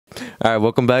All right,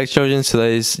 welcome back, Trojan.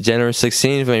 Today's January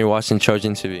 16th, and you're watching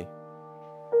Trojan TV.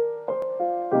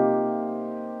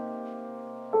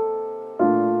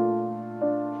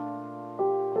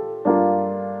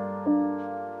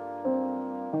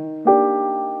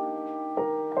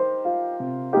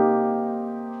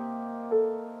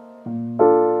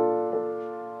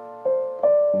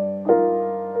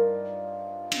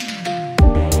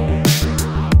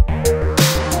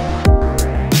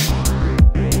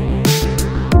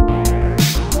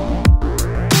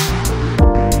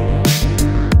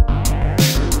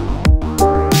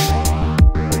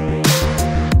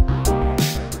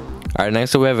 All right,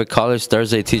 next up we have a College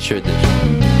Thursday Teacher Edition.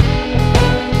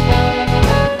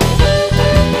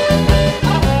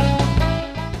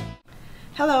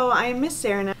 Hello, I'm Miss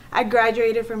Sarah. I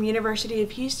graduated from University of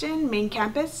Houston, main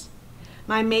campus.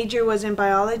 My major was in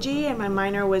biology and my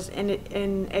minor was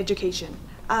in education.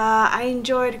 I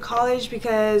enjoyed college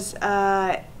because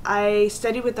I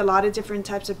studied with a lot of different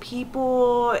types of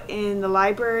people in the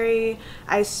library.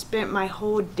 I spent my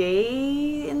whole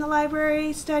day in the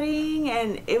library studying,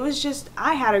 and it was just,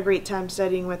 I had a great time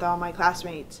studying with all my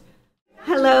classmates.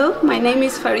 Hello, my name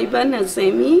is Fariba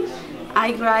Nazemi.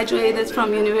 I graduated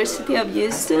from University of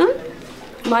Houston.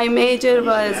 My major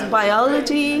was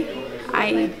biology.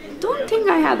 I don't think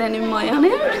I had any minor.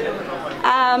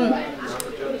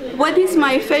 What is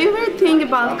my favorite thing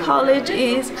about college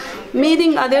is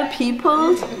meeting other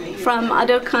people from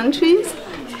other countries.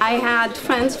 I had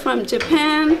friends from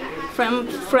Japan,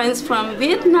 friends from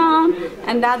Vietnam,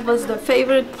 and that was the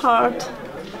favorite part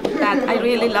that I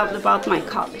really loved about my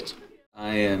college.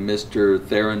 I am Mr.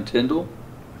 Theron Tyndall.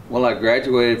 Well, I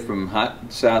graduated from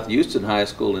South Houston High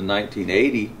School in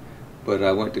 1980, but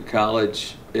I went to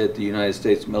college at the United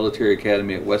States Military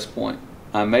Academy at West Point.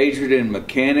 I majored in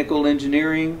mechanical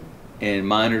engineering and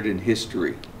minored in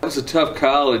history. It was a tough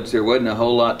college. There wasn't a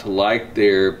whole lot to like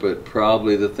there, but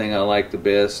probably the thing I liked the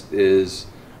best is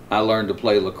I learned to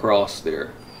play lacrosse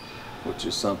there, which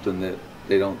is something that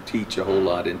they don't teach a whole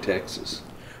lot in Texas.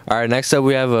 All right, next up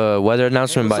we have a weather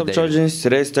announcement by David. What's up, Trojans?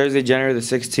 Today's Thursday, January the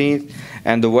 16th,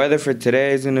 and the weather for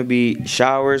today is going to be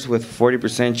showers with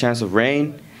 40% chance of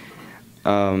rain.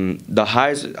 The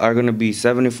highs are going to be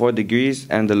 74 degrees,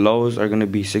 and the lows are going to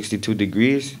be 62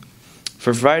 degrees.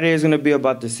 For Friday, it's going to be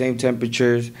about the same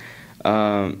temperatures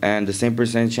and the same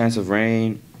percent chance of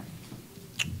rain.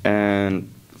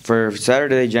 And for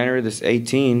Saturday, January the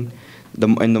 18th,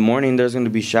 in the morning, there's going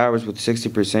to be showers with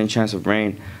 60% chance of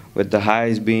rain, with the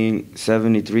highs being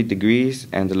 73 degrees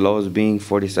and the lows being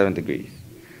 47 degrees.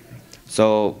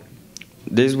 So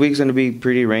this week's going to be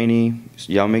pretty rainy.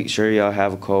 So y'all make sure y'all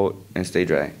have a coat and stay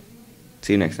dry.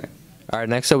 See you next time. All right,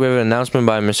 next up we have an announcement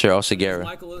by Mr. Oseguera.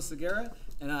 Michael Oseguera,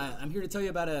 and I'm here to tell you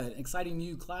about an exciting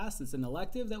new class. It's an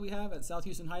elective that we have at South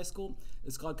Houston High School.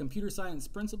 It's called Computer Science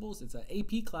Principles. It's an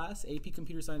AP class, AP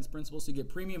Computer Science Principles, so you get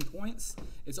premium points.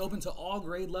 It's open to all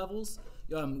grade levels.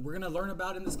 We're going to learn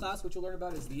about in this class, what you'll learn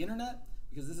about is the internet,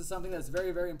 because this is something that's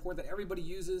very, very important that everybody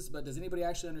uses, but does anybody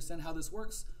actually understand how this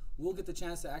works? We'll get the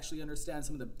chance to actually understand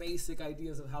some of the basic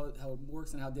ideas of how it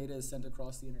works and how data is sent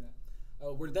across the internet.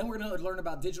 Then we're going to learn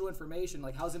about digital information,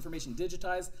 like how's information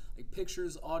digitized, like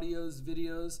pictures, audios,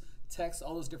 videos, text,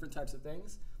 all those different types of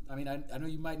things. I mean, I know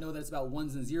you might know that it's about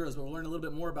ones and zeros, but we'll learn a little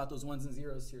bit more about those ones and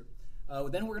zeros here.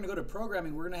 Then we're going to go to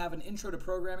programming. We're going to have an intro to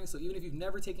programming, so even if you've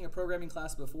never taken a programming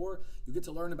class before, you get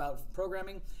to learn about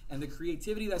programming and the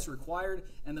creativity that's required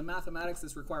and the mathematics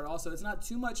that's required also. It's not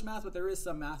too much math, but there is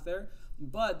some math there.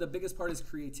 But the biggest part is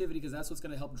creativity, because that's what's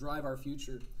going to help drive our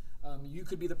future. You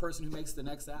could be the person who makes the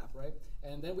next app, right?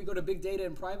 And then we go to big data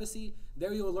and privacy.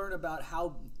 There you'll learn about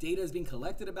how data is being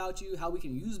collected about you, how we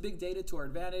can use big data to our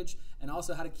advantage, and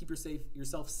also how to keep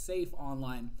yourself safe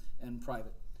online and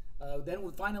private.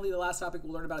 Then finally, the last topic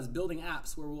we'll learn about is building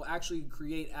apps, where we'll actually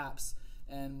create apps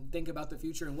and think about the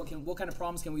future and what kind of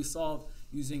problems can we solve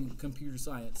using computer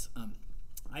science.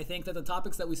 I think that the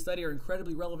topics that we study are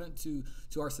incredibly relevant to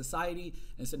our society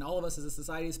and to all of us as a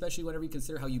society, especially whenever you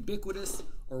consider how ubiquitous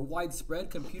or widespread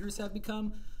computers have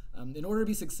become. In order to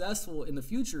be successful in the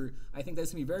future, I think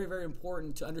that's going to be very, very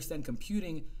important to understand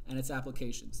computing and its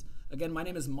applications. Again, my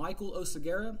name is Michael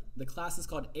Oseguera. The class is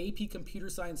called AP Computer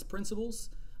Science Principles.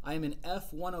 I am in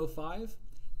F105.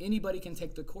 Anybody can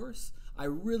take the course. I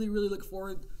really, really look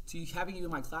forward to having you in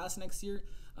my class next year.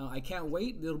 I can't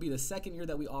wait. It'll be the second year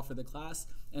that we offer the class,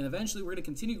 and eventually we're going to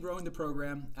continue growing the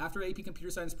program. After AP Computer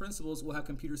Science Principles, we'll have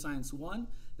Computer Science 1,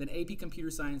 then AP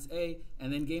Computer Science A,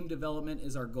 and then Game Development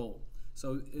is our goal.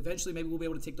 So eventually maybe we'll be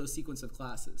able to take those sequence of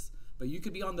classes. But you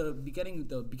could be on the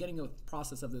beginning of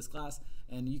process of this class,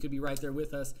 and you could be right there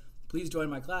with us. Please join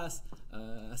my class.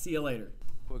 I'll see you later.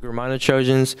 Quick reminder,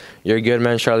 Trojans, Your Good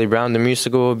Man Charlie Brown, the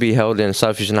musical, will be held in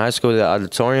South Houston High School, the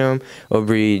auditorium. It will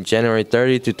be January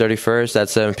 30th through 31st at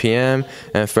 7 p.m.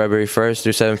 and February 1st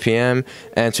through 7 p.m.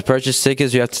 And to purchase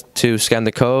tickets, you have to scan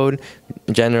the code.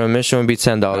 General admission will be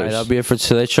 $10. All right, that'll be it for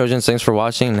today, Trojans. Thanks for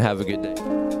watching and have a good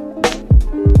day.